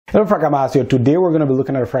Hello Fragamas here. Today we're going to be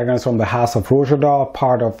looking at a fragrance from the house of Roja Aoud,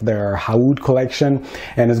 part of their Aoud collection,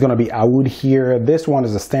 and it's going to be Aoud here. This one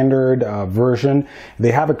is a standard version.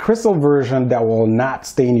 They have a crystal version that will not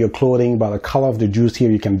stain your clothing, but the color of the juice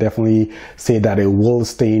here, you can definitely say that it will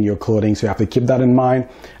stain your clothing, so you have to keep that in mind.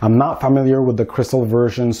 I'm not familiar with the crystal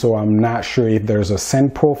version, so I'm not sure if there's a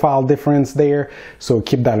scent profile difference there, so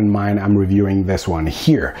keep that in mind. I'm reviewing this one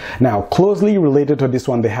here. Now, closely related to this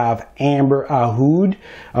one, they have Amber Aoud.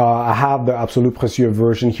 I have the Absolute Précieux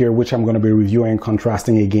version here, which I'm going to be reviewing,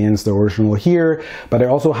 contrasting against the original here. But I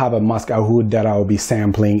also have a Musk Aoud that I'll be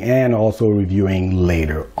sampling and also reviewing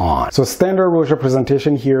later on. So standard Roja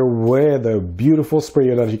presentation here with a beautiful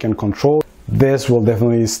sprayer that you can control. This will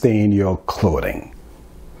definitely stain your clothing.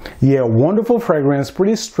 Yeah, wonderful fragrance,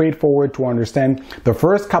 pretty straightforward to understand. The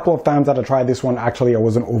first couple of times that I tried this one, actually I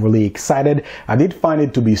wasn't overly excited. I did find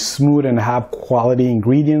it to be smooth and have quality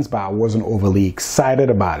ingredients, but I wasn't overly excited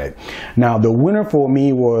about it. Now, the winner for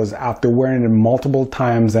me was after wearing it multiple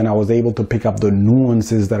times, and I was able to pick up the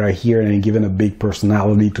nuances that are here and giving a big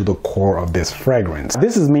personality to the core of this fragrance.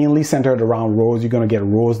 This is mainly centered around rose. You're going to get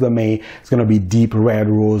Rose de May. It's going to be deep red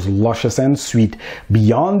rose, luscious and sweet.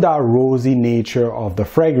 Beyond that rosy nature of the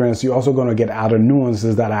fragrance, you're also going to get other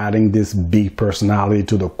nuances that are adding this big personality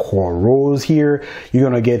to the core rose here. You're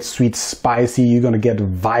going to get sweet, spicy. You're going to get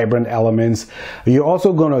vibrant elements. You're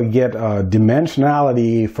also going to get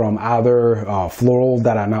dimensionality from other floral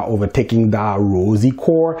that are not overtaking that rosy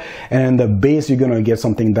core. And in the base, you're going to get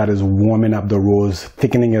something that is warming up the rose,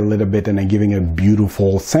 thickening it a little bit, and then giving a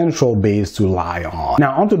beautiful central base to lie on.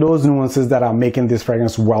 Now, onto those nuances that are making this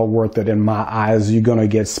fragrance well worth it in my eyes. You're going to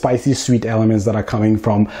get spicy, sweet elements that are coming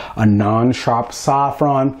from a non-sharp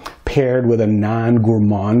saffron paired with a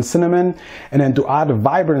non-gourmand cinnamon. And then to add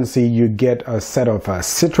vibrancy, you get a set of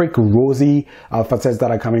citric rosy facets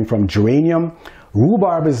that are coming from geranium.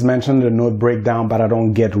 Rhubarb is mentioned in the note breakdown, but I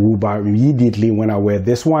don't get rhubarb immediately when I wear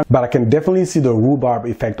this one. But I can definitely see the rhubarb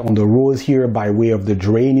effect on the rose here by way of the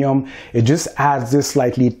geranium. It just adds this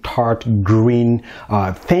slightly tart green,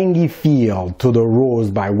 tangy feel to the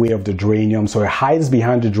rose by way of the geranium. So it hides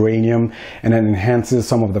behind the geranium and then enhances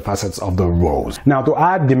some of the facets of the rose. Now, to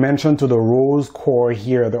add dimension to the rose core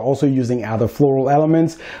here, they're also using other floral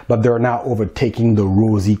elements, but they're not overtaking the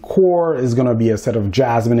rosy core. It's going to be a set of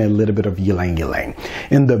jasmine and a little bit of ylang ylang.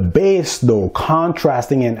 In the base though,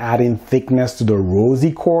 contrasting and adding thickness to the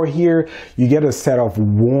rosy core here, you get a set of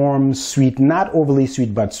warm, sweet, not overly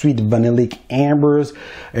sweet, but sweet vanillic ambers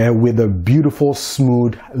with a beautiful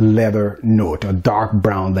smooth leather note, a dark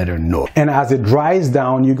brown leather note. And as it dries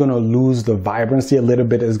down, you're going to lose the vibrancy a little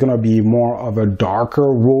bit. It's going to be more of a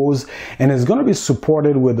darker rose, and it's going to be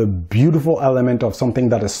supported with a beautiful element of something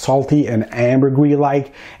that is salty and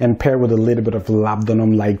ambergris-like, and paired with a little bit of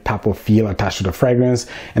labdanum-like type of feel attached to the fragrance,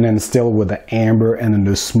 and then still with the amber and then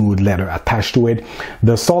the smooth leather attached to it.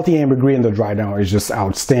 The salty ambergris and the dry down is just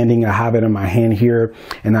outstanding. I have it in my hand here,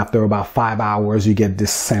 and after about 5 hours you get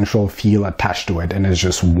this sensual feel attached to it, and it's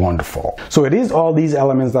just wonderful. So it is all these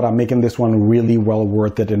elements that are making this one really well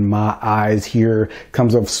worth it in my eyes here.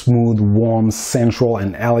 Comes off smooth, warm, sensual,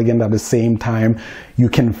 and elegant at the same time. You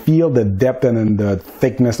can feel the depth and the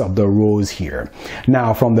thickness of the rose here.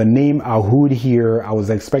 Now, from the name Aoud here, I was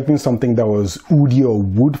expecting something that was oudi or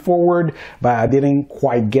wood forward, but I didn't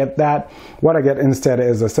quite get that. What I get instead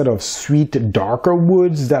is a set of sweet, darker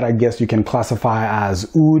woods that I guess you can classify as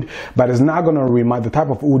oud, but it's not going to remind, the type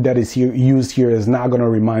of oud that is here, used here is not going to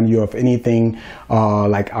remind you of anything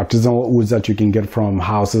like artisanal ouds that you can get from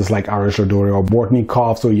houses like Arish Adore or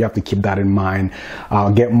Bortnikov, so you have to keep that in mind.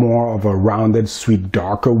 Get more of a rounded, sweet,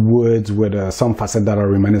 darker woods with some facets that are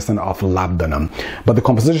reminiscent of labdanum. But the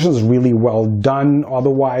composition is really well done.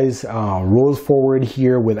 Otherwise, rose forward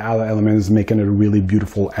here with other elements, making it really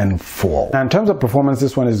beautiful and full. Now, in terms of performance,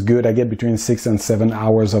 this one is good. I get between 6 and 7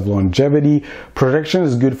 hours of longevity. Protection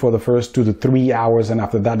is good for the first 2 to 3 hours, and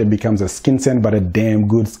after that it becomes a skin scent, but a damn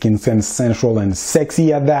good skin scent, sensual and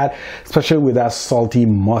sexy at that, especially with that salty,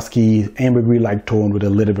 musky, ambergris-like tone with a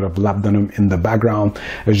little bit of labdanum in the background.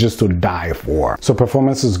 It's just to die for. So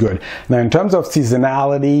performance is good. Now, in terms of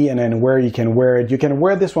seasonality and then where you can wear it, you can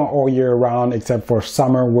wear this one all year round except for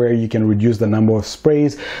summer, where you can reduce the number of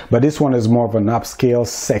sprays, but this one is more of an upscale,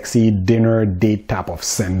 sexy dinner date type of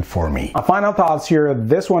scent for me. My final thoughts here,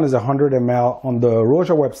 this one is 100 ml. On the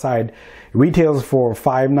Roja website, retails for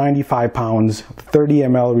 $5.95 pounds. 30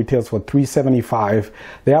 ml retails for $3.75.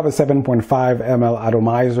 They have a 7.5 ml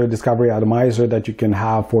atomizer, Discovery atomizer, that you can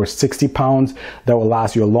have for 60 pounds. That will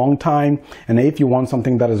last you a long time. And if you want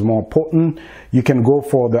something that is more potent, you can go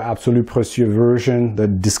for the Absolute Précieux version. The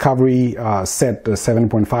Discovery set, the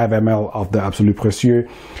 7.5 ml of the Absolute Précieux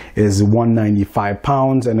is $195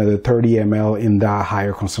 pounds, and the 30 ml in that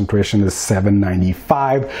higher concentration is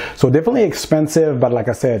 $7.95. So definitely expensive, but like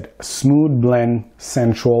I said, smooth blend,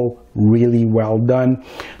 sensual, really well done.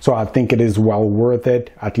 So I think it is well worth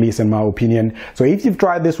it, at least in my opinion. So if you've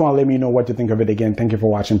tried this one, let me know what you think of it. Again, thank you for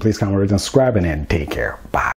watching. Please comment, rate, and subscribe, and then take care. Bye.